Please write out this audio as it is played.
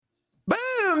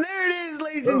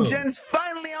ladies and gents,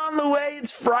 finally on the way.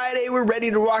 It's Friday. We're ready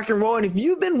to rock and roll. And if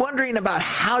you've been wondering about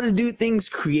how to do things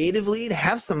creatively, to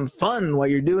have some fun while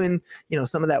you're doing,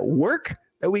 some of that work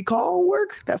that we call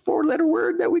work, that four-letter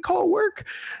word that we call work,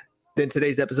 then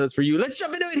today's episode's for you. Let's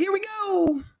jump into it. Here we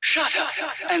go. Shut up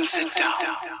and sit down.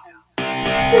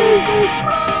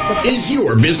 Is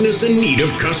your business in need of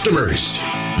customers?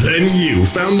 Then you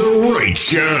found the right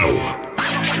show.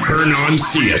 Hernan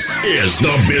Cias is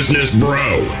the business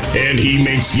bro, and he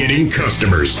makes getting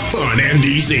customers fun and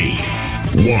easy.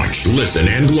 Watch, listen,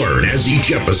 and learn as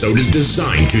each episode is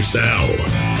designed to sell.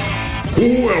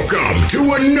 Welcome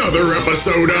to another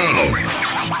episode of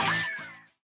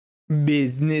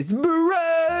Business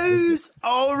Bros.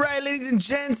 All right, ladies and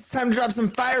gents, it's time to drop some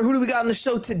fire. Who do we got on the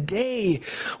show today?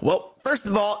 Well, first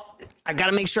of all, I got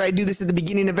to make sure I do this at the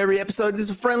beginning of every episode. This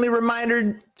is a friendly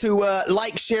reminder to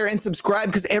like, share, and subscribe,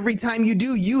 because every time you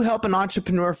do, you help an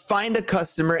entrepreneur find a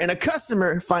customer and a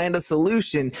customer find a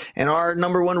solution. And our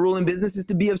number one rule in business is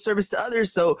to be of service to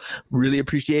others. So really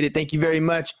appreciate it. Thank you very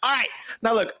much. All right.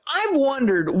 Now, look, I've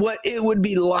wondered what it would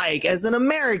be like as an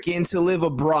American to live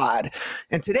abroad.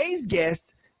 And today's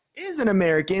guest is an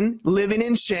American living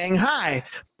in Shanghai,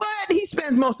 but he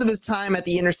spends most of his time at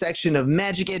the intersection of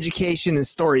magic education and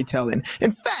storytelling.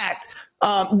 In fact,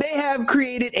 they have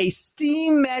created a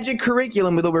STEAM magic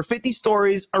curriculum with over 50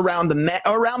 stories around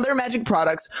their magic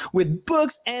products, with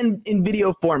books and in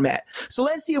video format. So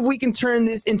let's see if we can turn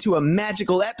this into a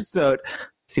magical episode.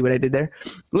 See what I did there?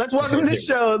 Let's welcome to the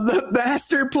show the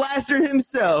Master Plaster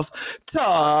himself,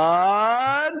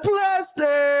 Todd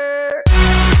Plaster.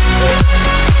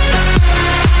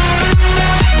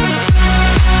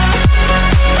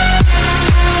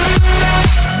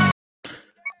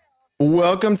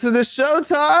 Welcome to the show,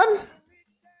 Todd.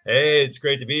 Hey, it's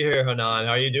great to be here, Hanan.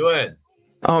 How are you doing?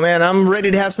 Oh, man, I'm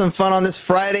ready to have some fun on this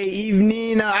Friday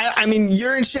evening. I mean,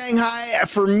 you're in Shanghai.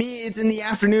 For me, it's in the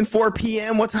afternoon, 4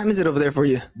 p.m. What time is it over there for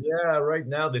you? Yeah, right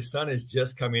now the sun is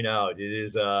just coming out. It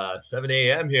is 7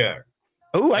 a.m. here.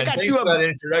 Oh, I got you up. That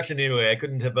introduction anyway. I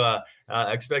couldn't have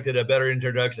expected a better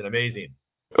introduction. Amazing.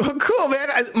 Oh, cool, man.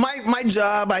 My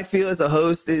job, I feel, as a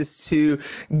host is to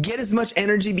get as much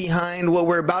energy behind what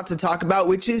we're about to talk about,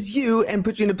 which is you, and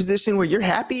put you in a position where you're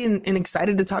happy and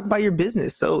excited to talk about your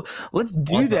business. So let's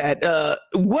do that.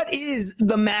 What is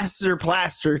the Master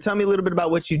Plaster? Tell me a little bit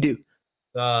about what you do.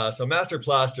 So Master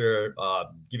Plaster,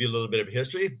 give you a little bit of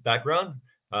history, background,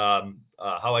 how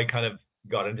I kind of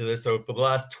got into this. So for the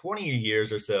last 20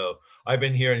 years or so, I've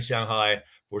been here in Shanghai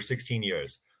for 16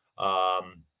 years.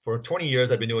 For 20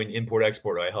 years, I've been doing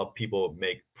import-export. I help people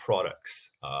make products.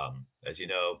 As you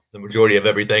know, the majority of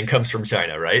everything comes from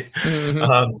China, right? Mm-hmm.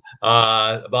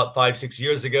 About 5-6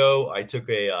 years ago, I took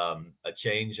a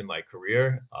change in my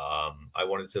career. I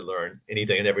wanted to learn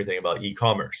anything and everything about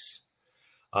e-commerce.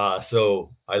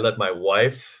 So I let my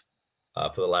wife,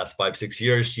 for the last 5-6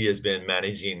 years, she has been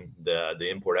managing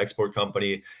the import-export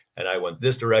company. And I went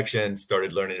this direction,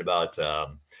 started learning about,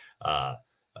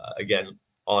 again,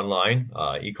 online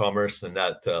e-commerce, and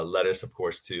that led us, of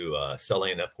course, to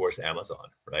selling, of course, Amazon,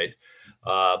 right?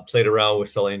 Played around with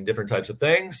selling different types of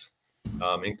things,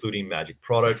 including magic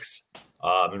products,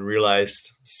 and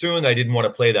realized soon I didn't want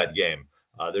to play that game.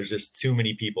 There's just too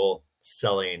many people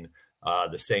selling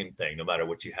the same thing, no matter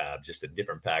what you have, just a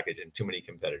different package, and too many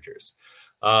competitors.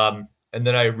 And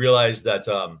then I realized that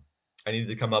I needed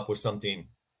to come up with something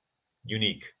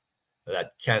unique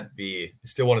that can't be.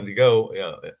 Still wanted to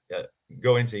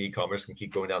go into e-commerce and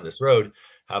keep going down this road,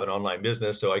 have an online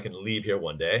business so I can leave here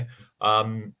one day.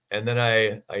 And then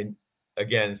I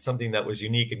again, something that was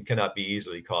unique and cannot be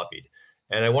easily copied.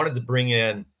 And I wanted to bring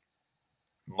in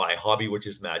my hobby, which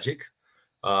is magic,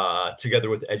 together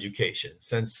with education.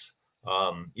 Since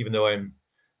even though I'm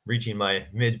reaching my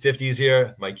mid 50s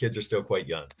here, my kids are still quite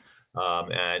young.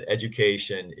 And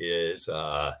education is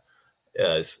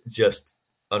just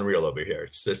unreal over here.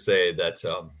 It's to say that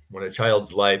when a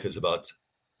child's life is about,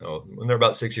 when they're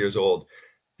about 6 years old,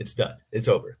 it's done. It's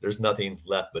over. There's nothing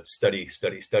left but study,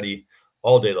 study, study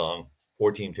all day long,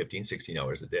 14, 15, 16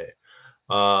 hours a day.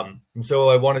 And so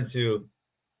I wanted to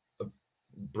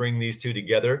bring these two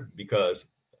together because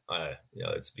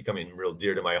it's becoming real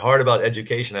dear to my heart about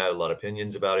education. I have a lot of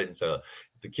opinions about it. And so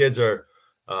the kids are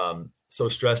so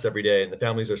stressed every day, and the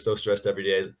families are so stressed every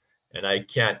day, and I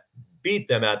can't beat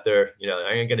them at their,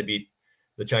 I ain't going to beat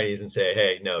the Chinese and say,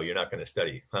 hey, no, you're not going to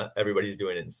study. Huh? Everybody's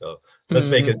doing it. And so let's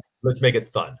make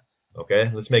it fun.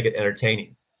 Okay. Let's make it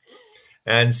entertaining.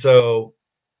 And so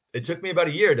it took me about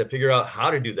a year to figure out how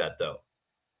to do that, though,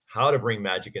 how to bring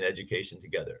magic and education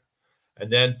together.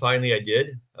 And then finally I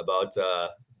did about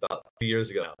 3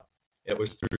 years ago now. It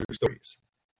was through stories.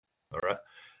 All right.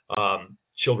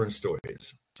 Children's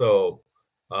stories. So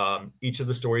each of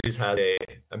the stories has a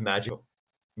magic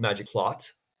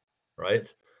plot, right?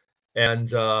 And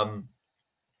the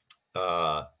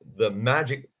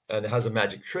magic, and it has a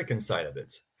magic trick inside of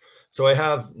it. So I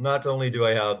have, not only do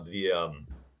I have the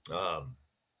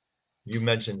you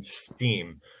mentioned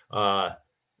STEAM.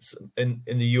 In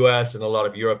the US and a lot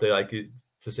of Europe, they like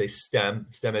to say STEM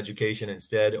education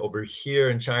instead. Over here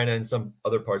in China and some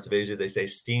other parts of Asia, they say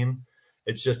STEAM.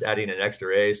 It's just adding an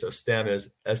extra A. So STEM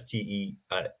is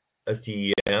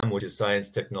STEM, which is science,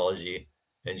 technology,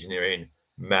 engineering,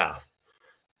 math.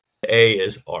 A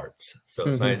is arts.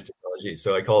 So science, technology.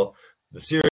 So I call the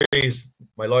series,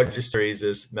 my largest series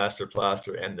is Master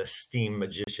Blaster and the STEAM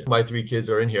Magician. My 3 kids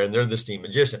are in here and they're the STEAM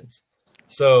Magicians.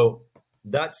 So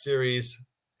that series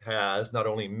has not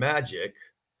only magic,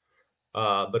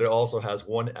 but it also has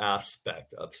one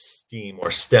aspect of STEAM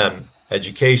or STEM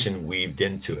education weaved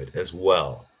into it as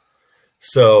well.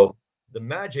 So the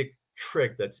magic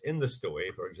trick that's in the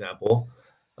story, for example,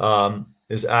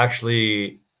 is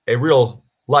actually a real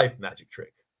life magic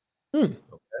trick. Okay?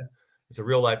 It's a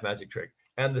real life magic trick.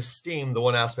 And the STEAM, the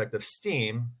one aspect of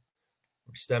STEAM,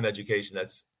 STEM education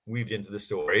that's weaved into the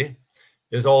story,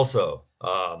 is also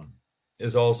a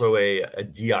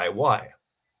DIY.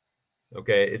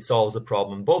 Okay, it solves a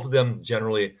problem. Both of them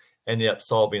generally end up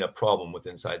solving a problem with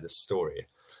inside the story.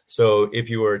 So if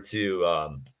you were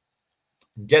to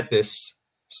get this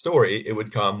story, it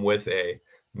would come with a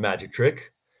magic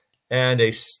trick and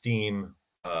a STEAM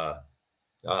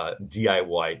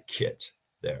DIY kit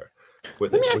there.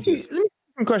 With Let me ask you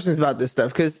some questions about this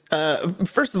stuff, because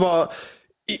first of all,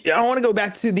 I want to go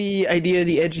back to the idea of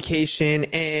the education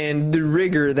and the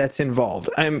rigor that's involved.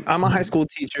 I'm a high school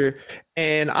teacher,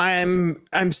 and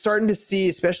I'm starting to see,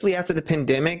 especially after the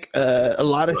pandemic, a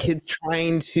lot of kids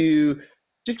trying to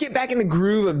just get back in the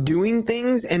groove of doing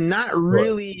things and not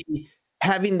really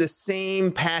having the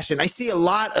same passion. I see a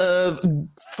lot of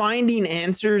finding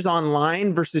answers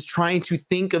online versus trying to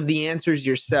think of the answers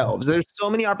yourselves. There's so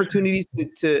many opportunities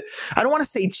to I don't want to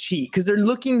say cheat, because they're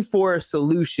looking for a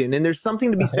solution, and there's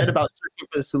something to be said about searching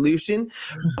for the solution.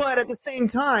 But at the same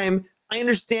time, I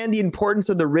understand the importance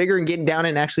of the rigor and getting down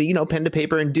and actually, pen to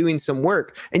paper and doing some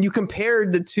work. And you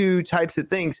compared the two types of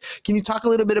things. Can you talk a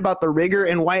little bit about the rigor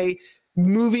and why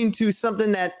moving to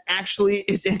something that actually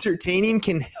is entertaining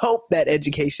can help that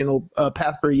educational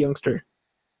path for a youngster?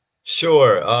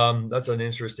 Sure. That's an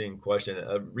interesting question.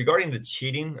 Regarding the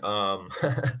cheating, I'm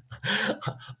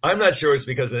not sure it's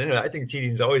because of the internet. I think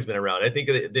cheating's always been around. I think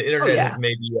the internet has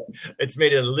made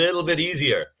it a little bit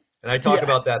easier. And I talk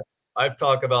about that. I've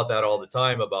talked about that all the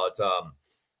time, about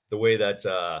the way that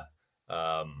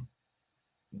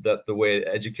the way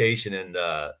education and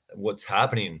what's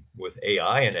happening with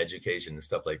AI and education and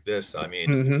stuff like this. I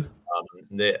mean,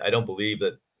 I don't believe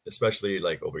that, especially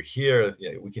like over here,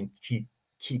 we can keep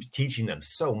teaching them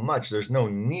so much. There's no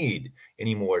need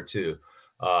anymore to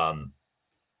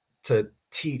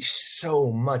teach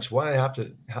so much. Why do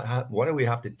we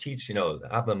have to teach?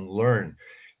 Have them learn.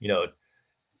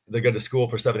 They go to school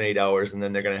for 7-8 hours, and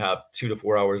then they're going to have 2 to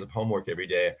 4 hours of homework every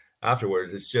day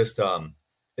afterwards. It's just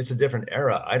it's a different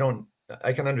era.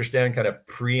 I can understand kind of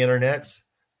pre-internet,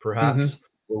 perhaps,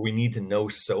 where we need to know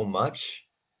so much,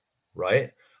 right?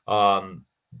 But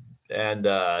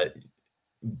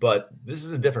this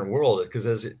is a different world, because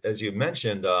as you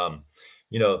mentioned,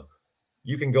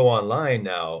 you can go online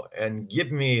now and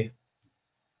give me,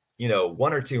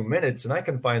 1 or 2 minutes, and I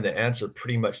can find the answer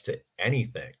pretty much to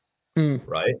anything,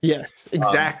 right? Yes,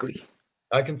 exactly.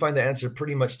 I can find the answer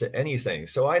pretty much to anything.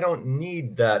 So I don't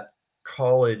need that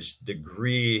college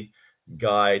degree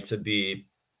guy to be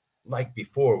like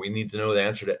before. We need to know the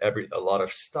answer to a lot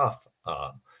of stuff.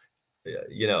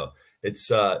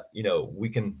 It's we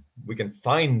can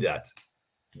find that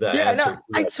answer.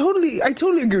 I totally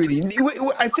agree with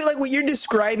you. I feel like what you're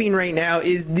describing right now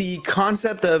is the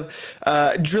concept of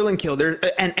drill and kill. There's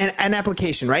an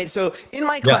application, right? So in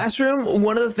my classroom,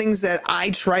 one of the things that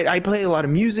I play a lot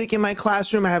of music in my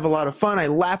classroom. I have a lot of fun. I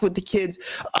laugh with the kids.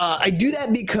 I do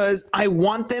that because I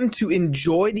want them to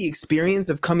enjoy the experience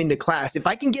of coming to class. If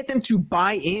I can get them to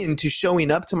buy in to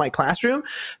showing up to my classroom,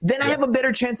 then I have a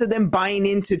better chance of them buying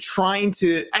into trying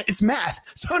to. It's math,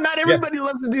 so not everybody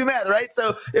loves to do math, right?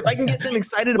 So if I can get them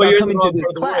excited about coming to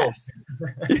this class.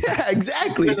 Yeah,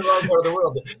 exactly. You're in the wrong part of the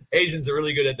world. Asians are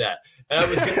really good at that. And I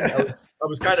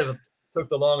was kind of took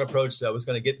the long approach. So I was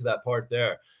going to get to that part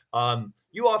there.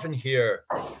 You often hear,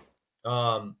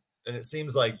 and it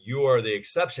seems like you are the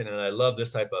exception, and I love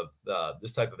this type of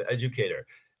educator.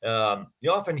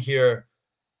 You often hear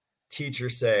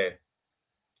teachers say,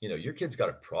 your kid's got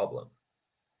a problem.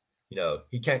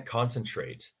 he can't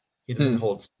concentrate. He doesn't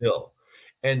hold still.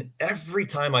 And every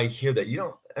time I hear that,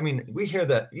 we hear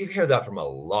that, you hear that from a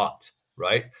lot,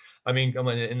 right? I mean, come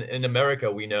on, in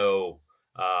America, we know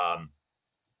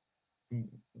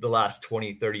the last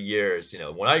 20, 30 years,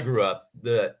 when I grew up,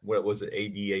 what was it?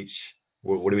 ADH,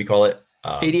 what do we call it?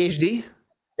 ADHD?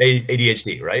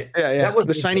 ADHD, right? Yeah. That was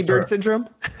the shiny bird syndrome.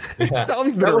 It's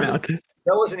always been around.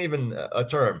 That wasn't even a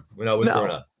term when I was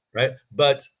growing up, right?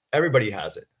 But everybody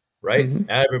has it, right?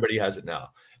 Everybody has it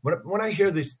now. When I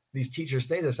hear these teachers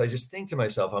say this, I just think to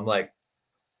myself, I'm like,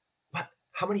 what?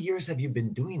 How many years have you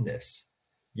been doing this?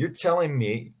 You're telling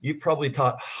me you've probably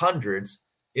taught hundreds,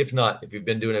 if you've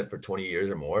been doing it for 20 years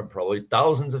or more, probably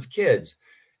thousands of kids.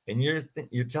 And you're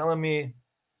telling me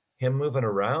him moving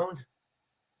around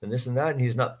and this and that, and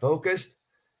he's not focused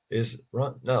is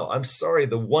wrong. No, I'm sorry.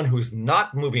 The one who's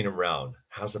not moving around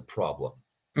has a problem,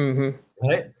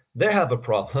 right? They have a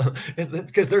problem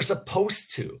because they're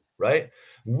supposed to, right?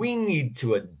 We need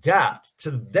to adapt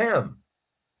to them,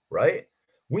 right?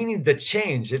 We need to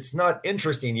change. It's not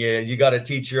interesting. Yeah, you got a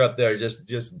teacher up there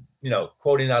just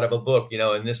quoting out of a book,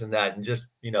 and this and that, and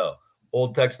just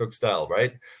old textbook style,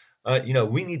 right?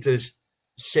 We need to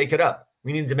shake it up.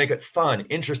 We need to make it fun,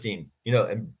 interesting,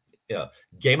 and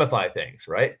gamify things,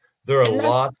 right? There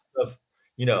are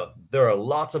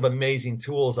lots of amazing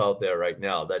tools out there right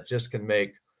now that just can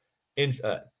make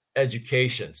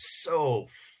education so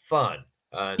fun.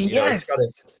 Yes.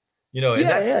 That's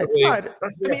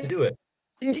the way to do it.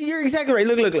 You're exactly right.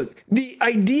 Look. The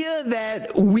idea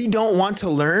that we don't want to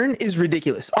learn is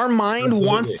ridiculous. Our mind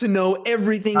wants to know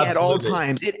everything at all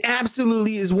times. It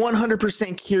absolutely is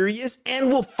 100% curious and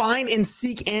will find and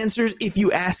seek answers if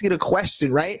you ask it a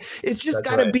question, right? It's just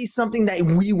got to be something that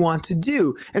we want to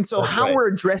do. And so we're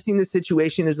addressing the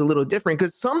situation is a little different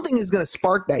because something is going to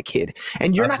spark that kid.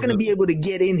 And you're not going to be able to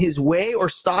get in his way or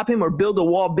stop him or build a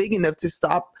wall big enough to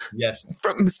stop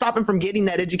him from getting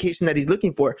that education that he's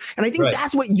looking for. And I think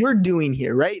that's what you're doing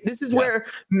here, right? This is where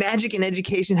magic and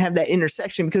education have that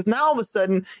intersection, because now all of a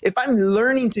sudden, if I'm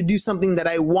learning to do something that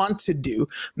I want to do,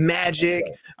 magic,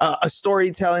 a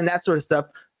storytelling, that sort of stuff,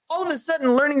 all of a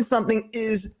sudden learning something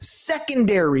is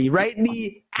secondary, right?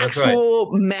 The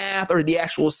actual math or the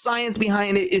actual science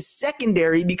behind it is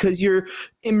secondary because you're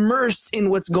immersed in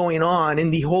what's going on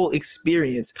in the whole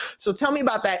experience. So tell me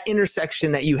about that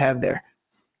intersection that you have there.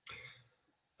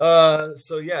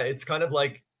 It's kind of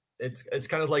like it's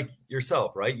kind of like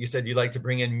yourself, right? You said you like to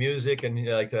bring in music and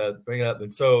you like to bring it up.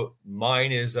 And so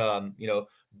mine is,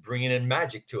 bringing in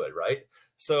magic to it, right?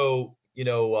 So,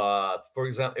 for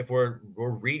example, if we're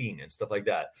reading and stuff like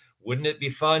that, wouldn't it be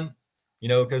fun?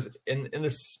 Because in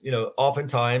this,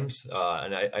 oftentimes,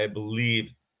 and I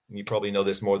believe you probably know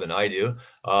this more than I do,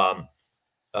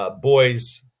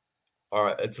 boys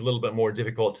it's a little bit more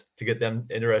difficult to get them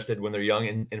interested when they're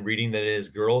young in reading than it is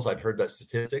girls. I've heard that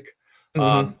statistic.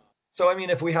 So, I mean,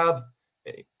 if we have,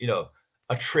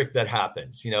 a trick that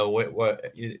happens,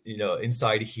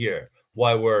 inside here,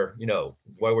 why we're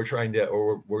trying to,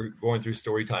 or we're going through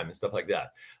story time and stuff like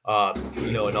that,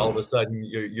 and all of a sudden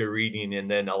you're reading, and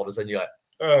then all of a sudden you got,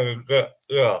 you got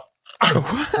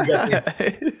these,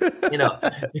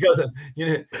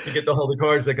 you get all the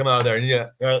cards that come out of there, and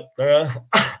right,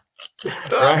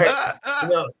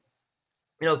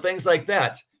 things like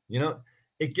that,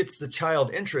 it gets the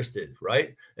child interested,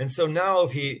 right? And so now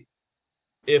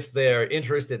if they're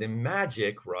interested in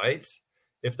magic, right?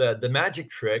 If the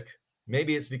magic trick,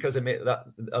 maybe it's because of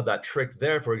that trick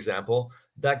there, for example,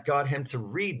 that got him to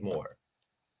read more,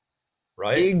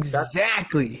 right?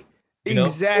 Exactly.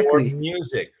 Or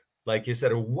music, like you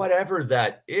said, or whatever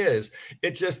that is.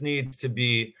 It just needs to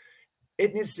be.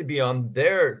 It needs to be on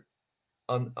their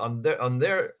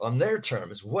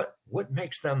terms. What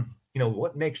makes them,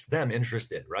 what makes them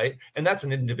interested, right? And that's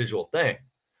an individual thing.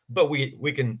 But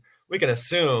we can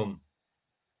assume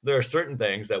there are certain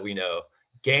things that we know,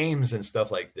 games and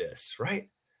stuff like this, right?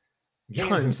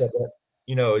 Games and stuff that,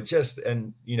 you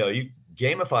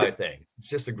gamify things. It's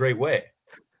just a great way.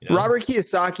 Robert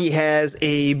Kiyosaki has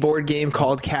a board game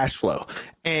called Cash Flow.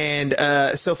 And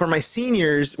so for my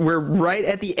seniors, we're right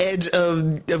at the edge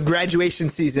of graduation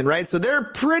season, right? So they're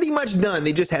pretty much done.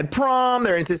 They just had prom.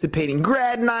 They're anticipating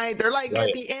grad night. They're like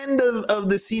at the end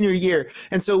of the senior year.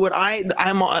 And so what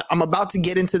I'm about to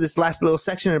get into this last little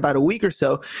section in about a week or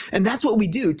so. And that's what we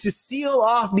do to seal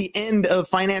off the end of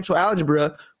financial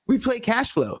algebra. We play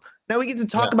Cash Flow. Now we get to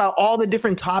talk about all the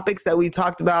different topics that we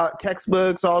talked about,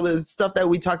 textbooks, all the stuff that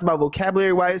we talked about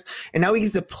vocabulary wise. And now we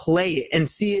get to play it and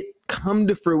see it come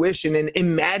to fruition and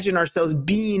imagine ourselves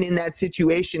being in that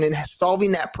situation and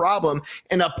solving that problem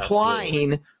and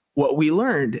applying what we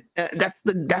learned. That's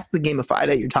the GameFi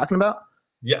that you're talking about.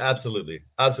 Yeah, absolutely.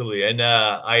 Absolutely. And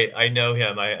I know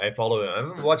him. I follow him. I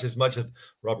haven't watched as much of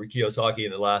Robert Kiyosaki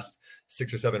in the last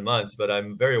 6 or 7 months, but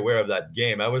I'm very aware of that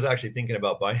game. I was actually thinking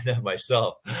about buying that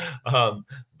myself.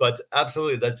 But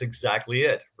absolutely, that's exactly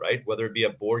it, right? Whether it be a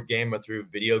board game or through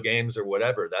video games or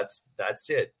whatever, that's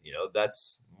it.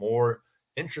 That's more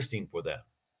interesting for them,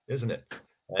 isn't it?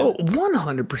 Oh,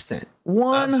 100%.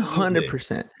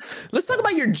 100%. Let's talk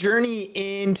about your journey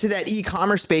into that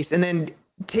e-commerce space, and then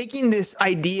taking this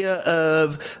idea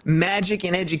of magic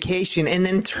and education and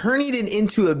then turning it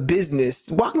into a business.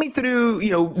 Walk me through,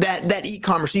 that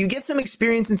e-commerce. So you get some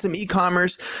experience in some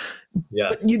e-commerce,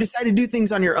 but you decide to do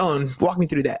things on your own. Walk me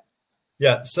through that.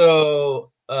 Yeah.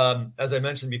 So as I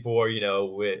mentioned before,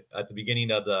 at the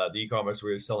beginning of the e-commerce,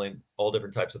 we were selling all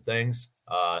different types of things.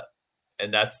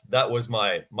 And that was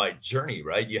my journey,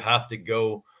 right? You have to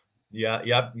go, you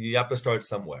have to start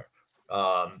somewhere.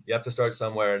 You have to start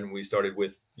somewhere, and we started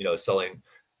with selling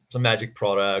some magic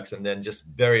products, and then just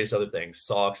various other things,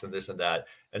 socks and this and that.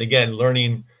 And again,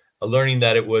 learning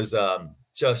that it was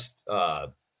just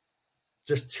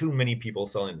too many people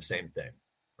selling the same thing,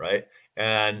 right?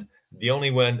 And the only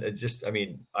one,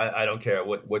 I don't care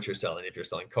what you're selling, if you're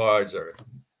selling cards or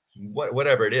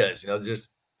whatever it is,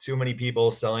 just too many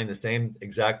people selling the same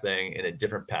exact thing in a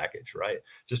different package, right?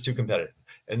 Just too competitive.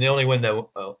 And the only one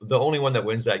that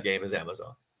wins that game is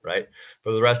Amazon, right?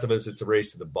 For the rest of us, it's a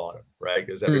race to the bottom, right?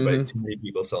 Because everybody, too many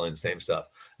people selling the same stuff.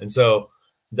 And so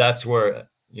that's where,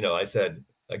 I said,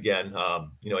 again, I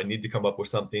need to come up with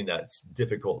something that's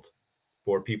difficult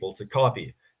for people to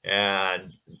copy.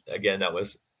 And again, that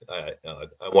was, I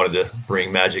wanted to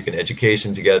bring magic and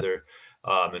education together.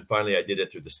 And finally, I did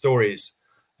it through the stories.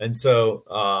 And so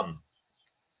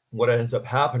what ends up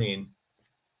happening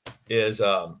is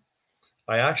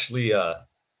I actually,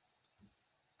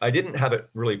 I didn't have it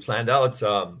really planned out.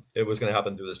 It was going to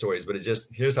happen through the stories, but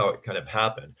here's how it kind of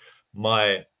happened.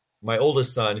 My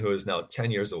oldest son, who is now 10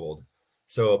 years old.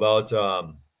 So about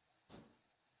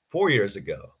 4 years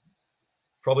ago,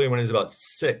 probably when he was about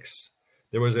 6,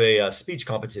 there was a speech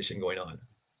competition going on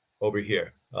over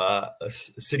here,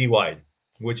 citywide,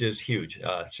 which is huge.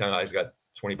 Shanghai's got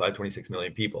 25, 26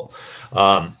 million people,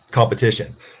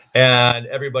 competition. And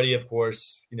everybody, of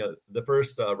course, the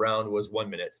first round was 1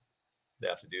 minute. They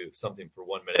have to do something for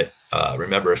 1 minute,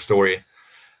 remember a story.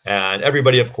 And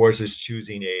everybody, of course, is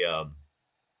choosing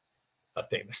a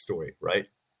famous story, right?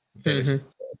 Famous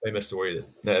story.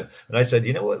 And I said,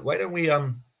 you know what? Why don't we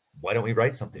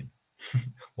write something?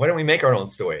 Why don't we make our own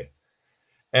story?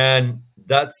 And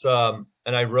that's and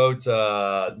I wrote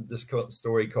this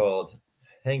story called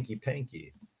Hanky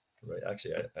Panky. Right.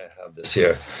 Actually, I have this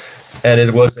here, and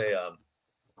it was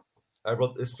I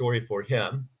wrote this story for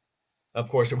him. Of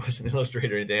course, it wasn't an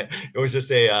illustrator or anything. It was just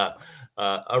a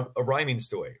rhyming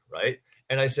story, right?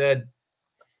 And I said,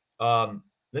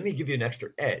 let me give you an extra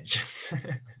edge.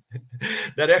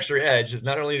 That extra edge is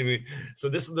not only do we. So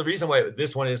this is the reason why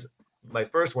this one is my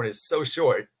first one is so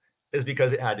short, is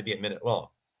because it had to be a minute long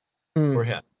for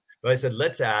him. But I said,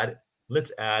 let's add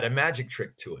a magic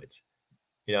trick to it.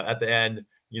 At the end.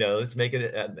 Let's make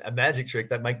it a magic trick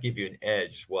that might give you an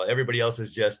edge while everybody else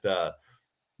is just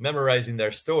memorizing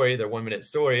their story, their 1 minute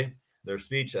story, their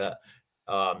speech.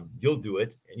 You'll do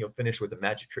it and you'll finish with a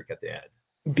magic trick at the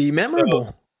end. Be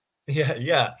memorable. So,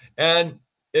 yeah. And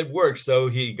it worked. So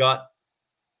he got,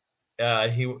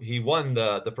 he won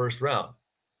the first round.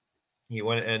 He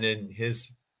won and in his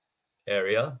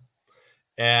area.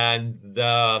 And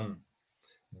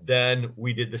then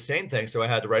we did the same thing. So I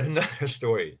had to write another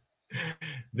story.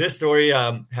 This story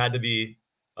had to be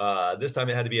this time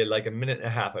it had to be like a minute and a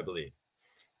half, I believe,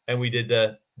 and we did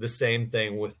the same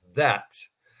thing with that.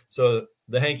 So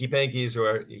the hanky pankies,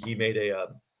 or he made a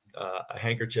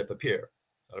handkerchief appear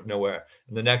out of nowhere,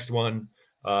 and the next one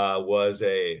was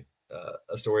a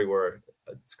story where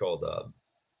it's called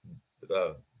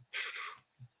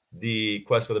the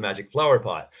quest for the magic flower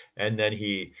pot, and then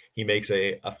he makes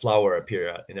a flower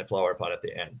appear in a flower pot at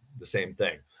the end. The same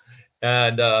thing.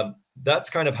 And that's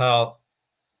kind of how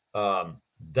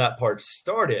that part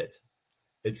started.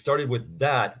 It started with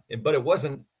that, but it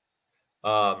wasn't.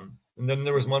 And then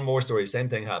there was one more story. Same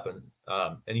thing happened,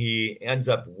 and he ends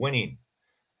up winning.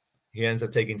 He ends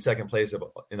up taking second place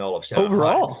in all of Shanghai.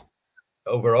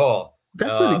 Overall,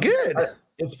 that's really good.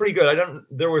 It's pretty good.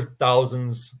 There were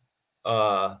thousands.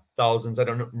 I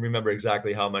don't remember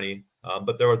exactly how many,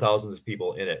 but there were thousands of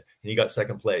people in it, and he got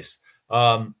second place.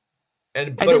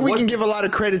 And I think we can give a lot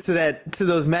of credit to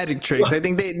those magic tricks. I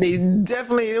think they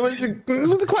definitely it was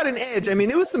quite an edge. I mean,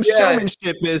 there was some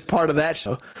showmanship as part of that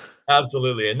show.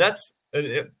 Absolutely, and that's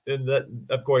and that,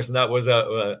 of course, and that was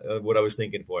what I was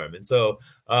thinking for him. And so,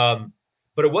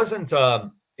 but it wasn't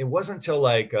until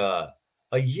like a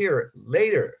year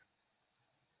later.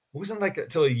 It wasn't like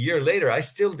until a year later. I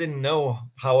still didn't know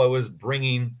how I was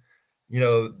bringing,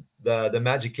 the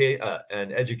magic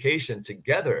and education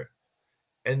together.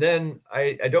 And then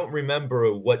I don't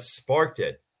remember what sparked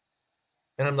it.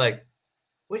 And I'm like,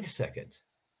 wait a second,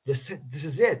 this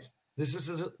is it. This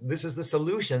is the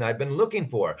solution I've been looking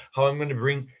for. How I'm going to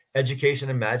bring education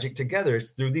and magic together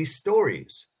is through these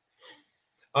stories.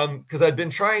 Because I've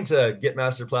been trying to get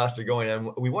Master Plaster going, and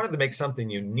we wanted to make something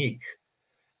unique.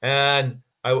 And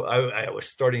I was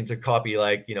starting to copy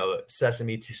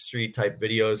Sesame Street type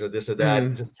videos or this or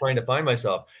that, just trying to find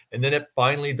myself. And then it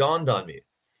finally dawned on me.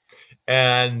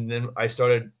 And then I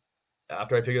started,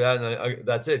 after I figured that out,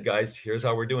 that's it, guys. Here's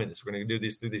how we're doing this. We're going to do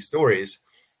these through these stories.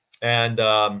 And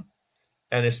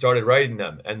I started writing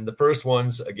them. And the first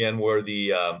ones, again, were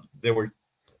they were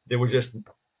just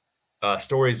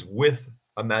stories with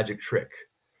a magic trick.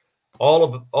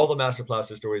 All the Master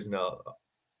Plaster stories now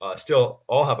still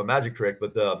all have a magic trick,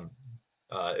 but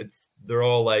they're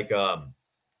all like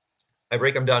I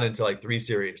break them down into like 3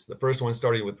 series. The first one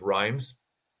starting with rhymes.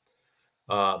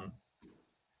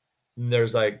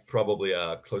 There's like probably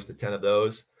close to 10 of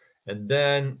those. And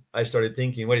then I started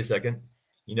thinking, wait a second,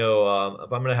 if I'm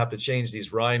going to have to change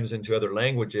these rhymes into other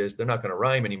languages, they're not going to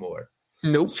rhyme anymore.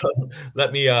 Nope. So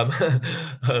let me write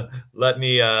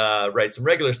some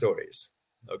regular stories.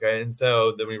 Okay. And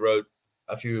so then we wrote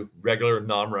a few regular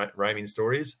non-rhyming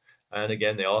stories. And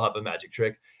again, they all have a magic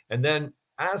trick. And then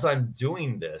as I'm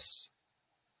doing this,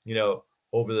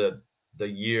 over the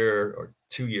year or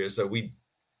 2 years, so we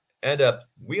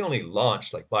only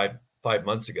launched like five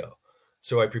months ago.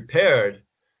 So I prepared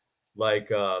like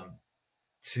 2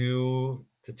 to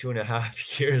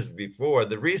 2.5 years before.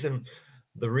 The reason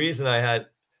I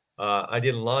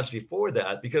didn't launch before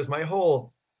that, because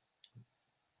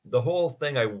the whole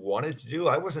thing I wanted to do,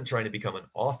 I wasn't trying to become an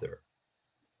author.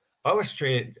 I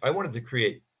wanted to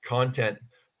create content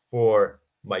for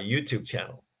my YouTube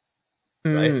channel,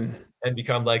 right? And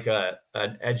become like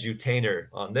an edutainer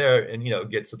on there, and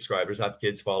get subscribers, have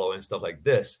kids follow and stuff like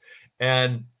this.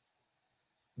 And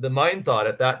the mind thought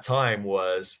at that time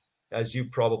was, as you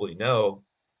probably know,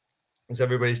 is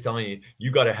everybody's telling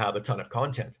you got to have a ton of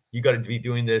content. You got to be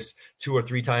doing this 2 or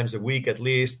 3 times a week at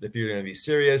least if you're going to be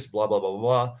serious, blah, blah, blah,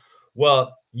 blah.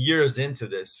 Well, years into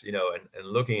this, and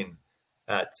looking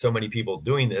at so many people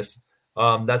doing this,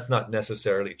 that's not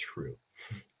necessarily true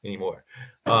anymore.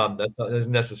 That's not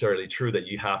necessarily true that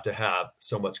you have to have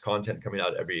so much content coming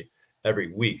out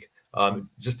every week. It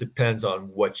just depends on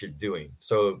what you're doing.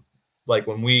 So like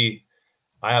when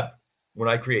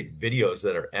I create videos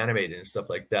that are animated and stuff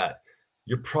like that,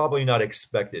 you're probably not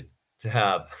expected to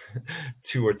have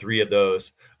 2 or 3 of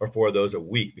those or 4 of those a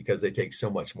week, because they take so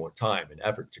much more time and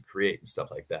effort to create and stuff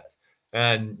like that.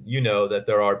 And that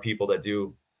there are people that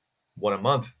do 1 a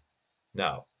month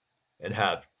now and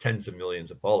have tens of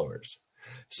millions of followers.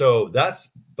 So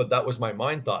that was my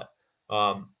mind thought.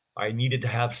 I needed to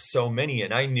have so many,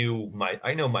 and I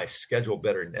know my schedule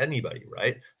better than anybody,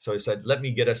 right? So I said, let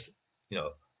me get us,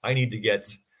 I need to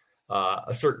get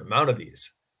a certain amount of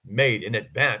these made in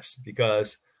advance,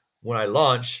 because when I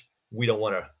launch, we don't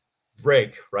want to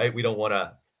break, right? We don't want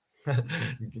to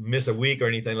miss a week or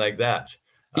anything like that.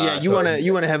 Yeah, you want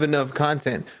to have enough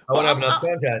content. I want to have enough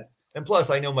content. And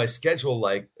plus, I know my schedule,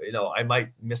 like, I might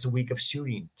miss a week of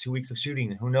shooting, 2 weeks of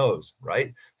shooting, who knows,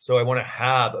 right? So I want to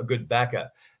have a good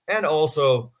backup. And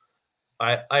also,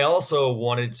 I also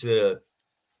wanted to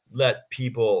let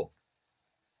people,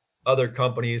 other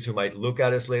companies who might look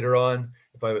at us later on,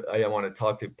 if I want to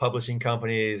talk to publishing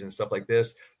companies and stuff like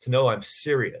this, to know I'm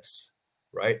serious,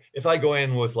 right? If I go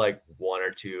in with like 1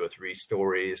 or 2 or 3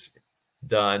 stories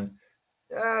done,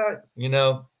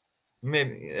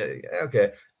 maybe,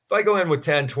 okay. If I go in with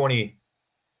 10, 20,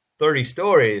 30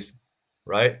 stories,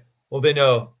 right? Well, they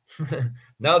know,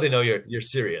 now they know you're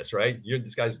serious, right?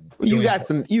 This guy's. You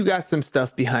got some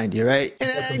stuff behind you, right? And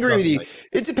I agree with you.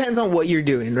 It depends on what you're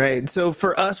doing, right? So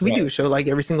for us, we do a show like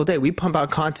every single day. We pump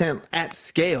out content at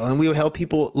scale, and we will help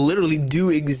people literally do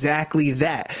exactly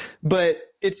that. But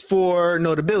it's for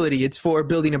notability. It's for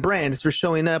building a brand. It's for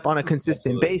showing up on a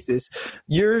consistent basis.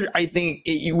 I think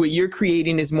what you're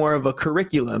creating is more of a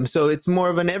curriculum. So it's more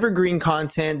of an evergreen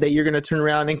content that you're going to turn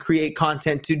around and create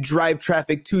content to drive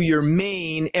traffic to your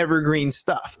main evergreen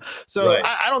stuff. So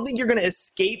I don't think you're going to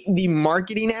escape the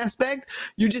marketing aspect.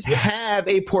 You just have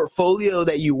a portfolio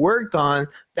that you worked on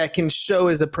that can show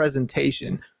as a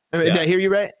presentation. I mean, did I hear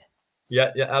you right?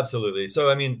 Yeah, absolutely. So,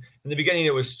 I mean, in the beginning,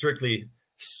 it was strictly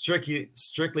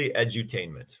strictly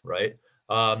edutainment, right?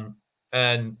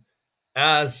 And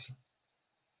as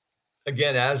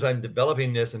I'm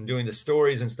developing this and doing the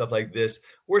stories and stuff like this,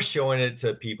 we're showing it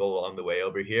to people along the way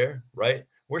over here, right?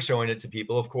 We're showing it to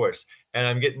people, of course. And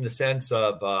I'm getting the sense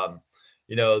of,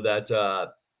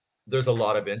 that there's a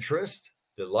lot of interest.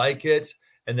 They like it.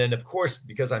 And then, of course,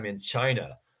 because I'm in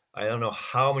China, I don't know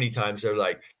how many times they're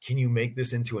like, can you make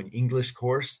this into an English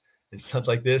course and stuff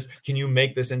like this? Can you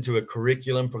make this into a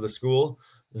curriculum for the school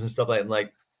and stuff like that? I'm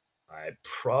like, I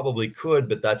probably could,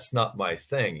 but that's not my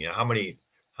thing. You know, how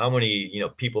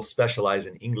many people specialize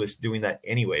in English doing that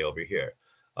anyway over here?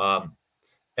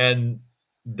 And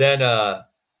then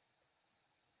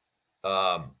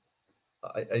I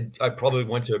probably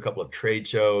went to a couple of trade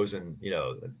shows and,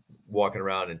 walking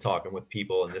around and talking with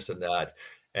people and this and that,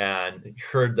 and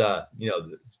heard the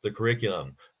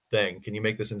curriculum thing. Can you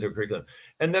make this into a curriculum?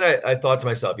 And then I thought to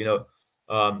myself,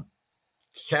 can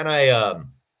I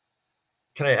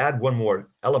add one more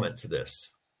element to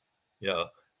this,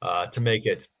 to make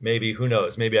it, maybe, who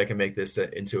knows, maybe I can make this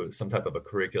into some type of a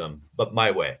curriculum, but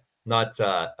my way, not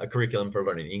a curriculum for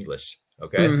learning English.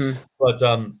 Okay. Mm-hmm. But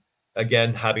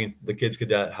again, having the kids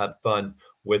could have fun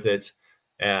with it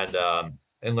and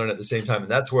learn at the same time. And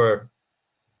that's where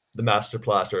the Master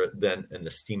Plaster then and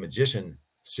the Steam Magician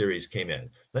series came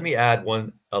in. Let me add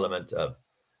one element of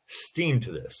Steam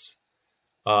to this.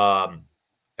 And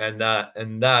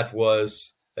that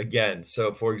was, again,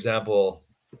 so for example,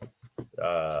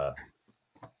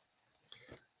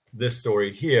 this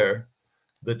story here,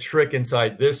 the trick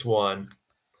inside this one,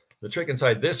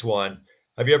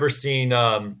 have you ever seen,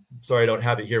 sorry, I don't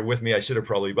have it here with me. I should have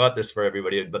probably bought this for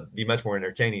everybody, but be much more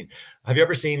entertaining. Have you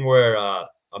ever seen where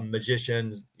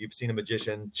you've seen a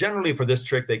magician, generally for this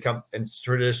trick, they come in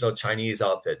traditional Chinese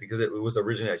outfit because it was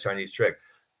originally a Chinese trick.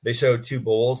 They show two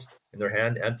bowls in their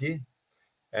hand, empty,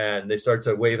 and they start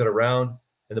to wave it around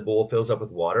and the bowl fills up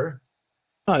with water.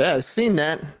 Oh yeah, I've seen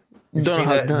that. Don't know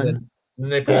how it's done. And then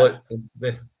they pull it and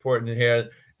they pour it in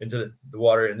here into the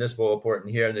water in this bowl, pour it in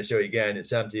here, and they show you again,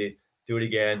 it's empty. Do it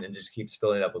again, and just keeps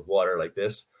filling it up with water like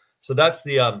this. So that's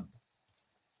the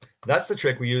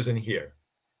trick we use in here.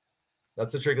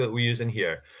 That's the trick that we use in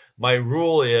here. My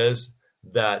rule is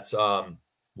that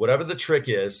whatever the trick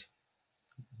is,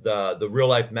 the real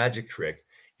life magic trick,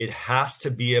 it has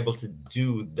to be able to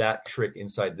do that trick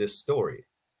inside this story.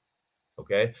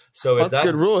 Okay, so that's a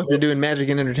good rule if you're doing magic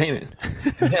and entertainment.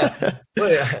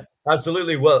 yeah,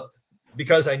 absolutely. Well,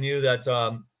 because I knew that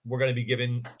we're going to be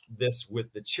giving this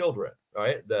with the children,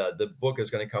 right? The book is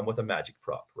going to come with a magic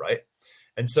prop, right?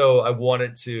 And so I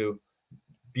wanted to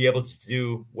be able to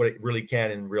do what it really can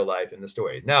in real life in the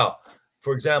story. Now,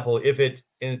 for example, if it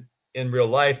in real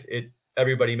life,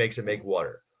 everybody makes it make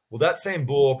water. Well, that same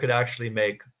bowl could actually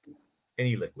make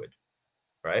any liquid,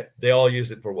 right? They all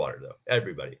use it for water though.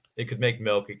 Everybody. It could make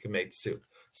milk. It could make soup.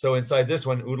 So inside this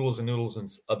one, oodles and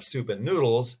noodles of soup and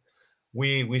noodles,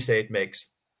 we say it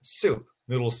makes soup,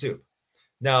 noodle soup.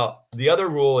 Now, the other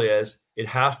rule is it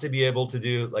has to be able to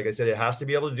do, like I said, it has to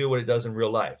be able to do what it does in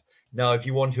real life. Now, if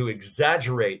you want to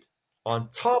exaggerate on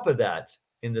top of that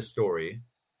in the story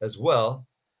as well,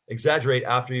 exaggerate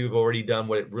after you've already done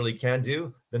what it really can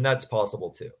do, then that's possible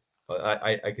too.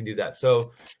 I can do that.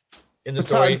 So in the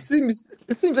story, it seems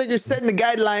like you're setting the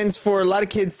guidelines for a lot of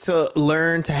kids to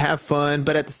learn, to have fun,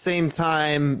 but at the same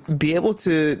time, be able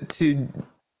to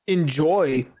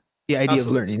enjoy the idea of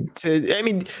learning.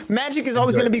 Magic is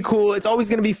always going to be cool. It's always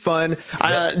going to be fun.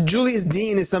 Julius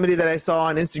Dean is somebody that I saw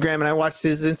on Instagram, and I watched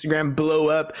his Instagram blow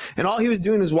up, and all he was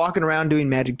doing was walking around doing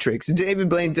magic tricks. David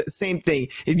Blaine, same thing.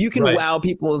 If you can wow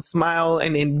people and smile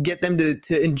and get them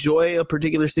to enjoy a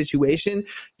particular situation,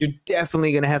 you're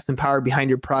definitely going to have some power behind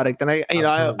your product. And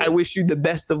I wish you the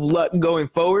best of luck going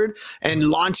forward and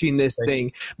launching this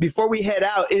thing. Before we head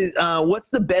out, what's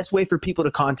the best way for people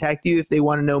to contact you if they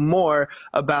want to know more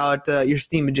about your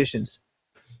Steam Magicians?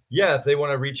 Yeah, if they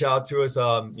want to reach out to us,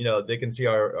 they can see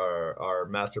our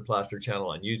Master Plaster channel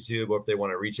on YouTube, or if they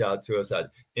want to reach out to us at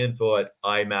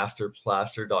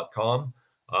info@imasterplaster.com,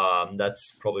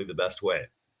 that's probably the best way.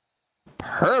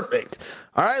 Perfect.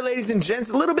 All right, ladies and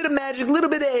gents, a little bit of magic, a little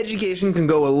bit of education can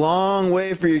go a long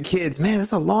way for your kids. Man,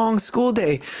 it's a long school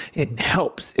day. It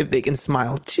helps if they can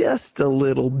smile just a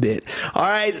little bit. All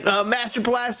right, Master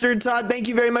Plaster, Todd, thank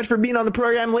you very much for being on the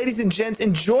program. Ladies and gents,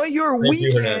 enjoy your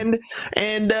weekend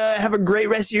and have a great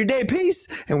rest of your day. Peace,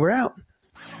 and we're out.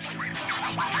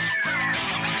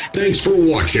 Thanks for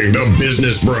watching The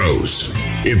Business Bros.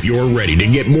 If you're ready to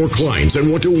get more clients and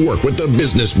want to work with The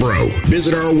Business Bro,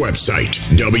 visit our website,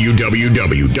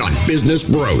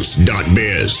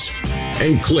 www.businessbros.biz.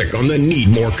 and click on the Need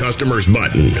More Customers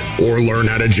button, or learn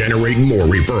how to generate more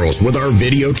referrals with our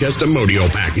video testimonial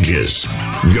packages.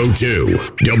 Go to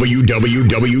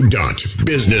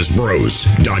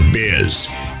www.businessbros.biz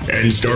and start